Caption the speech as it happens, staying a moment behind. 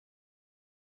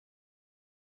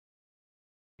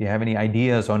Do you have any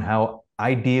ideas on how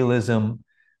idealism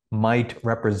might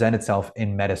represent itself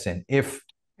in medicine? Yeah.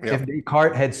 If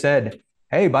Descartes had said,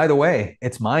 "Hey, by the way,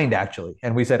 it's mind actually,"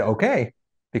 and we said, "Okay,"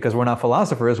 because we're not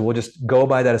philosophers, we'll just go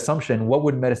by that assumption, what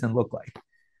would medicine look like?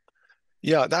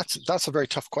 Yeah, that's a very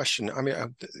tough question. I mean,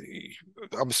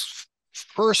 I was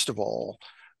first of all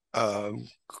um,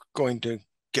 going to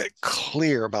get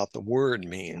clear about the word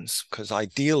means, because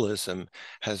idealism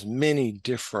has many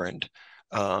different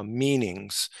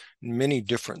meanings, many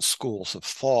different schools of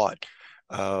thought.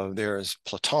 There's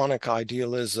Platonic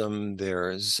idealism,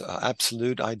 there's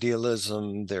absolute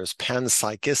idealism, there's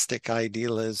panpsychistic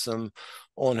idealism,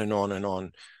 on and on and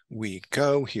on we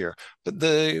go here. But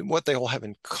what they all have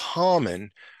in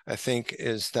common, I think,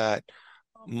 is that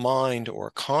mind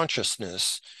or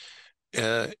consciousness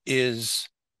is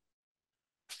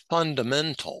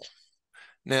fundamental.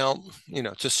 Now,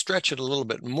 to stretch it a little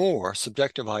bit more,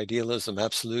 subjective idealism,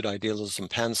 absolute idealism,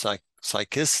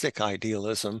 panpsychistic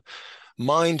idealism,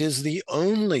 mind is the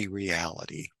only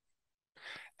reality.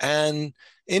 And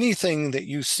anything that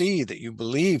you see that you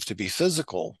believe to be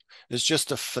physical is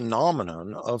just a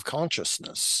phenomenon of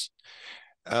consciousness.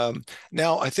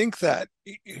 Now, I think that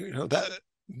that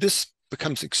this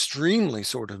becomes extremely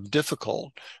sort of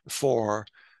difficult for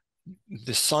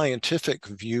the scientific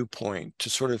viewpoint to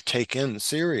sort of take in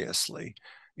seriously.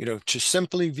 To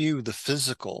simply view the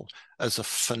physical as a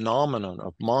phenomenon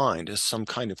of mind, as some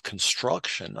kind of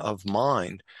construction of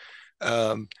mind,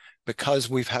 um, because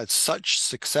we've had such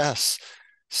success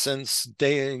since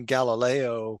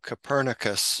Galileo,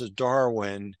 Copernicus,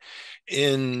 Darwin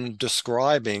in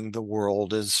describing the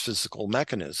world as physical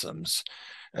mechanisms.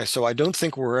 So I don't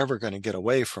think we're ever going to get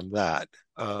away from that.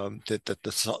 That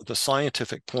the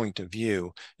scientific point of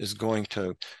view is going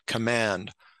to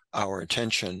command our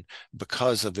attention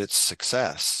because of its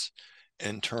success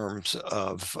in terms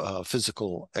of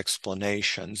physical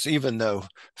explanations, even though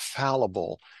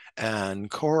fallible and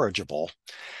corrigible.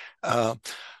 Uh,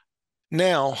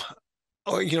 Now,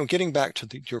 getting back to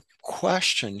your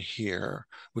question here,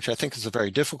 which I think is a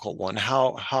very difficult one,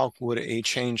 how would a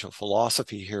change of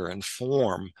philosophy here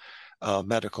inform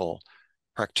medical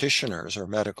practitioners or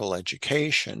medical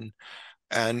education?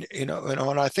 And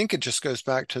I think it just goes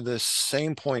back to this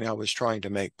same point I was trying to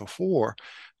make before,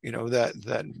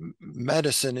 that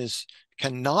medicine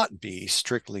cannot be,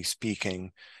 strictly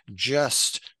speaking,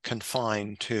 just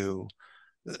confined to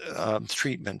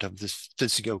treatment of this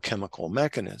physiochemical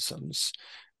mechanisms.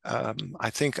 I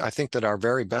think that our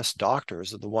very best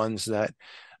doctors are the ones that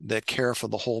care for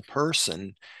the whole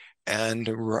person and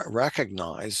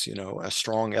recognize, a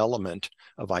strong element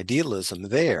of idealism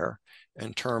there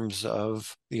in terms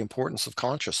of the importance of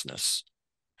consciousness.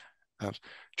 Uh,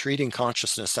 Treating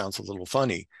consciousness sounds a little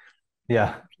funny,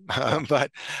 Yeah. but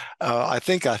I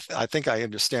think I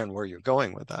understand where you're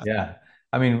going with that. Yeah.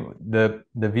 I mean, the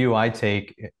view I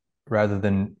take, rather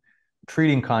than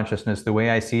treating consciousness, the way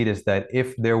I see it is that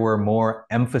if there were more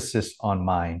emphasis on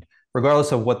mind,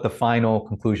 regardless of what the final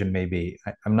conclusion may be,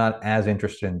 I'm not as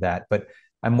interested in that, but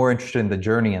I'm more interested in the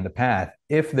journey and the path.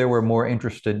 If there were more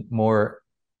interest and more,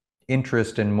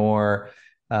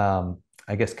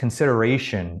 I guess,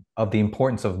 consideration of the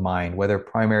importance of mind, whether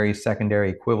primary, secondary,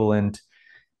 equivalent,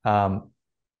 um,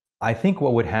 I think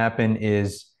what would happen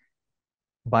is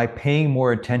by paying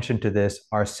more attention to this,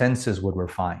 our senses would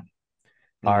refine,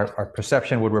 Mm, our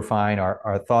perception would refine,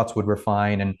 our thoughts would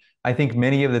refine. And I think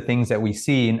many of the things that we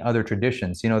see in other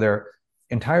traditions, there are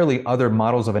entirely other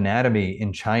models of anatomy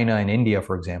in China and India,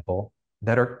 for example,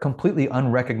 that are completely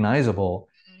unrecognizable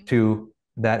to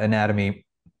that anatomy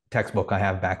textbook I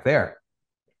have back there.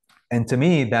 And to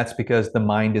me, that's because the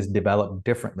mind is developed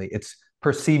differently. It's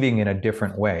perceiving in a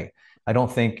different way. I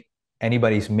don't think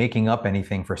anybody's making up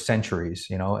anything for centuries,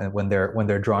 and when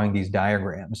they're drawing these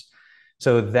diagrams.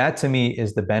 So that to me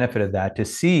is the benefit of that, to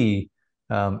see,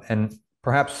 and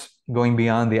perhaps going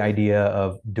beyond the idea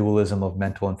of dualism of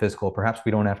mental and physical, perhaps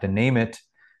we don't have to name it.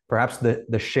 Perhaps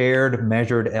the shared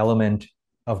measured element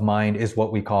of mind is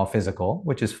what we call physical,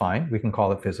 which is fine. We can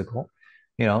call it physical,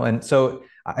 and so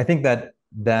I think that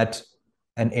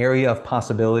an area of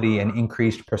possibility and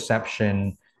increased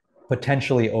perception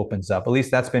potentially opens up. At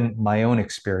least that's been my own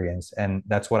experience. And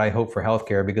that's what I hope for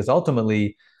healthcare, because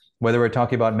ultimately, whether we're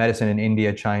talking about medicine in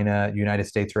India, China, United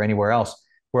States, or anywhere else,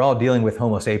 we're all dealing with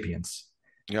Homo sapiens.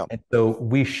 yeah. And so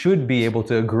we should be able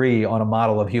to agree on a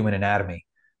model of human anatomy.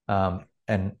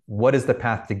 And what is the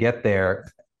path to get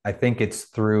there? I think it's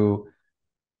through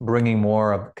bringing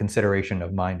more of consideration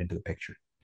of mind into the picture.